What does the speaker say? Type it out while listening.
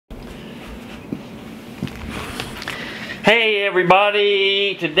Hey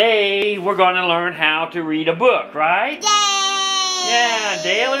everybody! Today we're going to learn how to read a book, right? Yay! Yeah,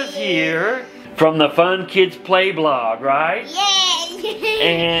 Dale is here from the Fun Kids Play blog, right? Yay!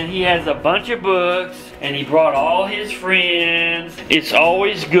 And he has a bunch of books and he brought all his friends. It's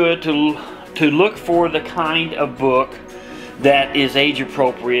always good to look for the kind of book that is age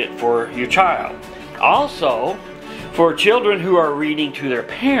appropriate for your child. Also, for children who are reading to their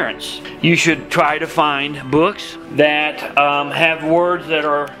parents, you should try to find books that have words that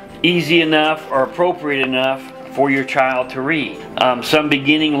are easy enough or appropriate enough for your child to read. Some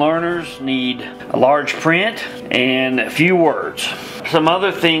beginning learners need a large print and a few words. Some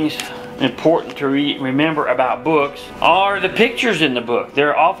other things important to remember about books are the pictures in the book.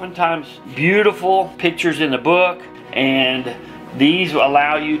 There are oftentimes beautiful pictures in the book, and these will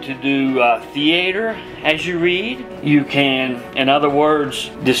allow you to do theater as you read. You can, in other words,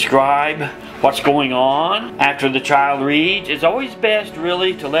 describe what's going on after the child reads. It's always best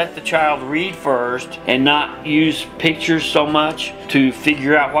really to let the child read first and not use pictures so much to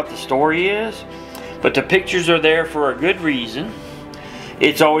figure out what the story is. But the pictures are there for a good reason.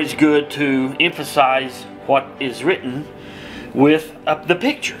 It's always good to emphasize what is written with the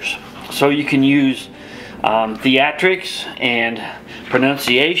pictures. So you can use theatrics and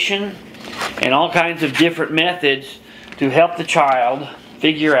pronunciation and all kinds of different methods to help the child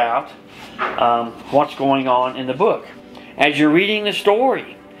figure out what's going on in the book. As you're reading the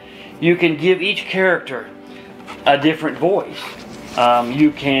story, you can give each character a different voice.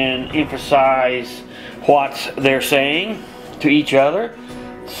 You can emphasize what they're saying to each other.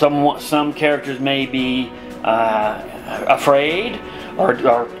 Some characters may be afraid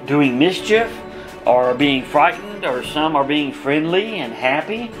or doing mischief, or being frightened, or some are being friendly and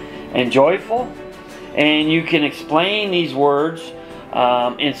happy and joyful. And you can explain these words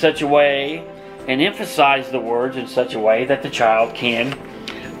in such a way and emphasize the words in such a way that the child can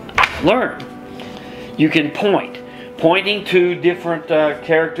learn. You can point. Pointing to different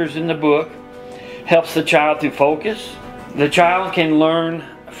characters in the book helps the child to focus. The child can learn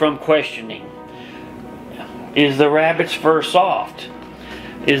from questioning. Is the rabbit's fur soft?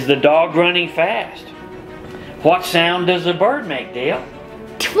 Is the dog running fast? What sound does a bird make, Dale?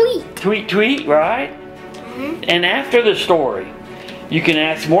 Tweet. Tweet, tweet, right? Mm-hmm. And after the story, you can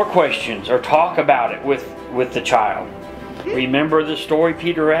ask more questions or talk about it with the child. Mm-hmm. Remember the story,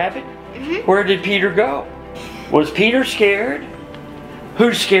 Peter Rabbit? Mm-hmm. Where did Peter go? Was Peter scared?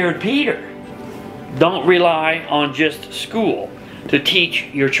 Who scared Peter? Don't rely on just school to teach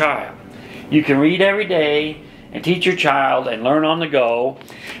your child. You can read every day and teach your child and learn on the go.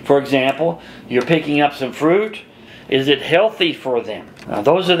 For example, you're picking up some fruit. Is it healthy for them?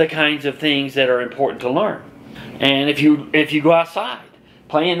 Those are the kinds of things that are important to learn. And if you go outside,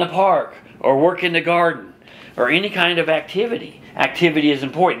 play in the park, or work in the garden, or any kind of activity is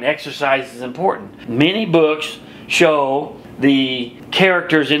important. Exercise is important. Many books show the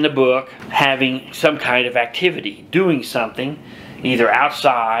characters in the book having some kind of activity, doing something, either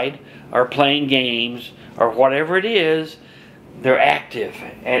outside or playing games, or whatever it is. They're active,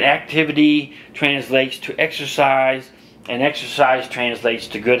 and activity translates to exercise, and exercise translates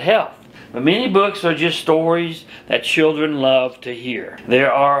to good health. But many books are just stories that children love to hear.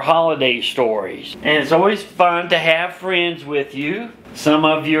 There are holiday stories, and it's always fun to have friends with you. Some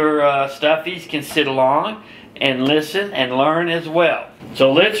of your stuffies can sit along and listen and learn as well.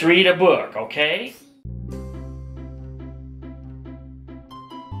 So let's read a book, okay?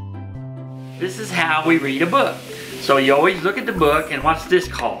 This is how we read a book. So you always look at the book, and what's this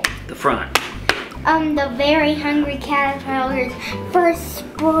called? The front. The Very Hungry Caterpillar's First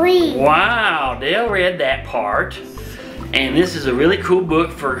Spring. Wow, Dale read that part. And this is a really cool book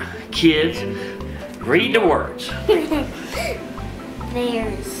for kids. Read the words.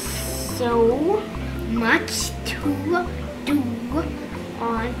 There's so much to do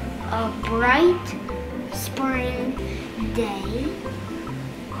on a bright spring day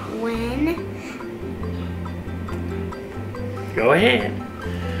when... Go ahead.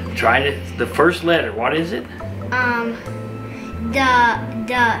 Try the first letter. What is it? The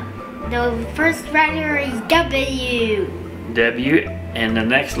first letter is W. W, and the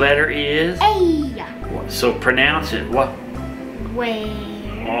next letter is A. So pronounce it. What? Where?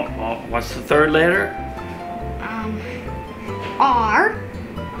 What's the third letter? R.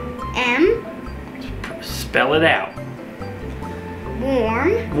 M. Spell it out.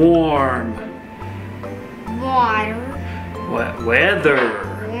 Warm. Warm. Water. Weather.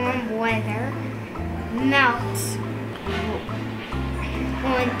 Warm weather. Melts.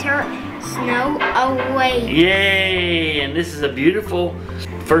 Winter snow away. Yay! And this is a beautiful,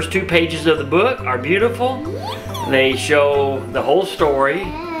 first 2 pages of the book are beautiful. They show the whole story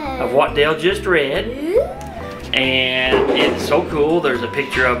of what Dale just read. And it's so cool. There's a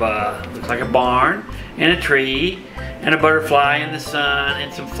picture of looks like a barn and a tree and a butterfly in the sun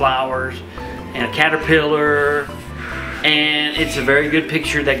and some flowers and a caterpillar. And it's a very good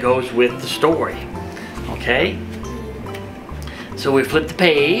picture that goes with the story. Okay? So we flip the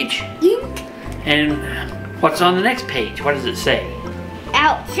page. And what's on the next page? What does it say?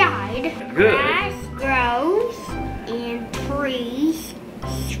 Outside, Good. grass grows and trees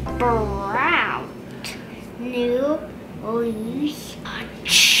sprout. New leaves are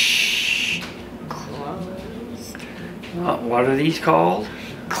closed. What are these called?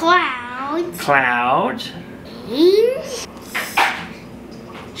 Clouds. Clouds.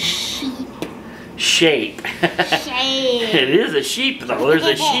 Sheep. Shape. Shape. It is a sheep though. There's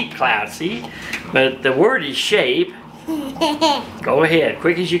a sheep cloud, see? But the word is shape. Go ahead,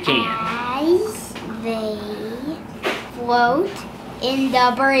 quick as you can. As they float in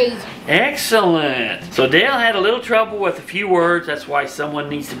the breeze. Excellent. So Dale had a little trouble with a few words. That's why someone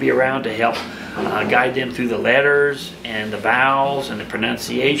needs to be around to help guide them through the letters and the vowels and the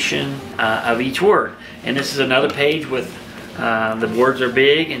pronunciation of each word. And this is another page with the words are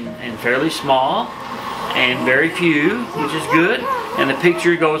big and fairly small and very few, which is good. And the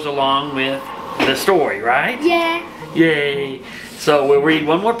picture goes along with the story, right? Yeah. Yay. So we'll read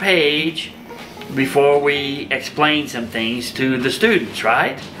one more page before we explain some things to the students,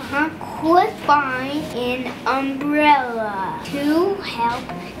 right? Could find an umbrella to help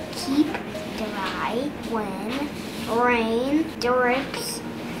keep dry when rain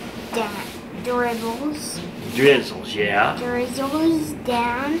Drizzles, yeah. drizzles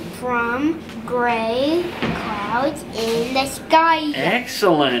down from gray clouds in the sky.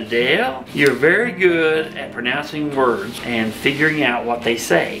 Excellent, Dale. You're very good at pronouncing words and figuring out what they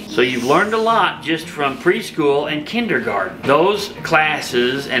say. So you've learned a lot just from preschool and kindergarten. Those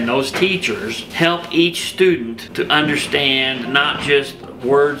classes and those teachers help each student to understand not just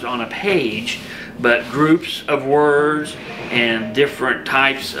words on a page, but groups of words and different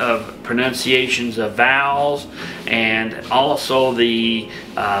types of pronunciations of vowels, and also the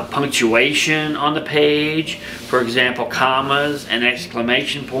punctuation on the page. For example, commas and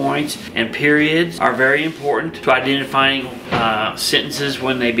exclamation points and periods are very important to identifying sentences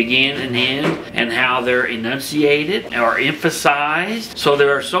when they begin and end, and how they're enunciated or emphasized. So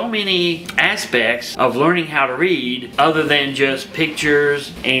there are so many aspects of learning how to read other than just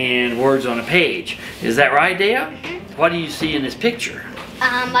pictures and words on a page. Is that right, Dale? What do you see in this picture?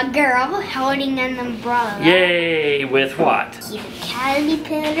 A girl holding an umbrella. Yay! With what? The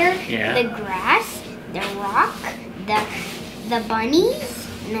caterpillar, Yeah. the grass, the rock, the bunnies,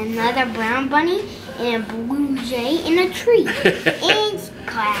 and another brown bunny, and a blue jay in a tree. And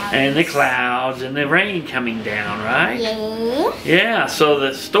clouds. And the clouds and the rain coming down, right? Yeah. Yeah, so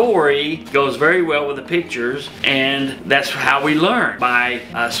the story goes very well with the pictures, and that's how we learn, by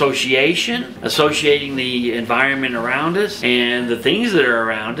association, associating the environment around us and the things that are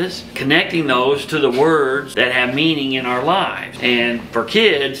around us, connecting those to the words that have meaning in our lives. And for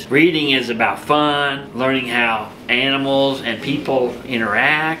kids, reading is about fun, learning how animals and people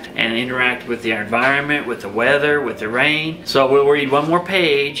interact with the environment, with the weather, with the rain. So we'll read one more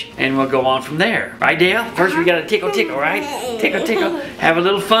page and we'll go on from there. Right, Dale? First we gotta tickle, right? Tickle. Have a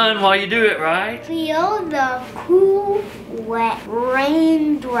little fun while you do it, right? Feel the cool, wet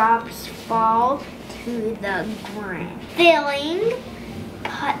raindrops fall to the ground, filling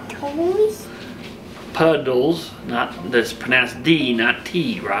puddles. Puddles, not, that's pronounced D, not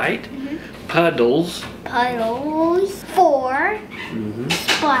T, right? Puddles. Puddles for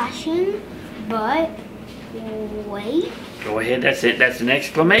splashing, but wait. Go ahead, that's it. That's an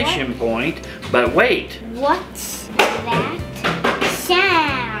exclamation point. But wait. What's that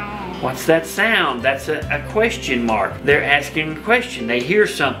sound? What's that sound? That's a question mark. They're asking a question. They hear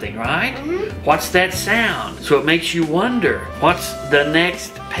something, right? What's that sound? So it makes you wonder, what's the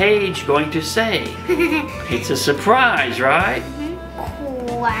next page going to say? It's a surprise, right?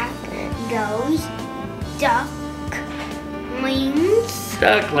 Quack goes ducklings.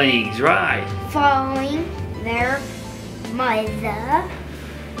 Ducklings, right. Following their mother.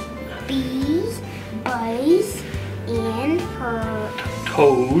 Bees, buzz, and her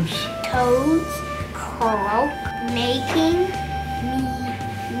Toads. toads croak, making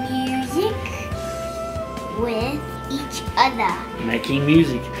music with each other. Making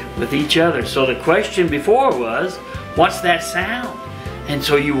music with each other. So the question before was, what's that sound? And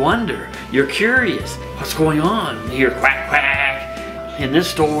so you wonder, you're curious, what's going on? You hear quack, quack. In this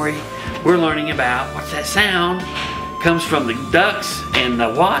story, we're learning about what's that sound? Comes from the ducks and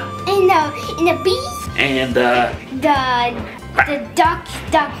the what? And the bees. And the ducks.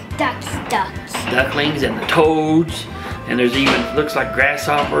 Ducklings and the toads. And there's even, looks like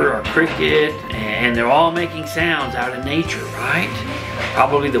grasshopper or cricket. And they're all making sounds out in nature, right?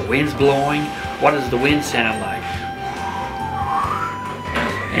 Probably the wind's blowing. What does the wind sound like?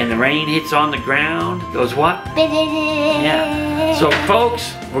 And the rain hits on the ground. Goes what? Yeah. So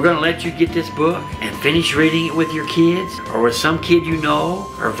folks, we're going to let you get this book and finish reading it with your kids or with some kid you know,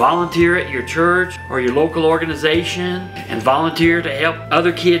 or volunteer at your church or your local organization and volunteer to help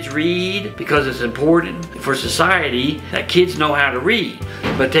other kids read, because it's important for society that kids know how to read.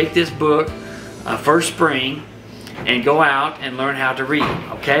 But take this book first spring and go out and learn how to read,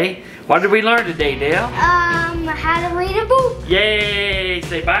 okay? What did we learn today, Dale? How to read a book. Yay!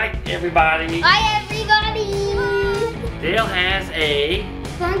 Say bye, everybody. Bye, everybody. Dale has a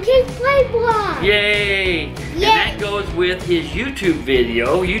Fun Kids Play Blog. Yay! And that goes with his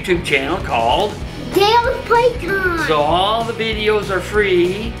YouTube channel called Dale's Playtime. So all the videos are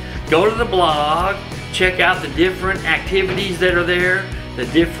free. Go to the blog, check out the different activities that are there, the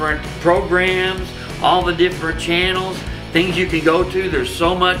different programs, all the different channels, things you can go to. There's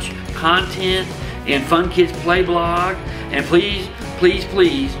so much content in Fun Kids Play Blog. And please, please,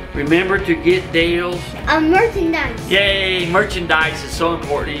 please remember to get Dale's merchandise. Yay! Merchandise is so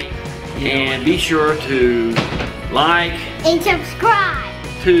important. And be sure to like and subscribe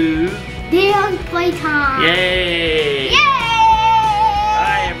to Dale's Playtime. Yay! Yay!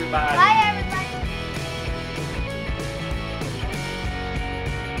 Bye, everybody. Bye.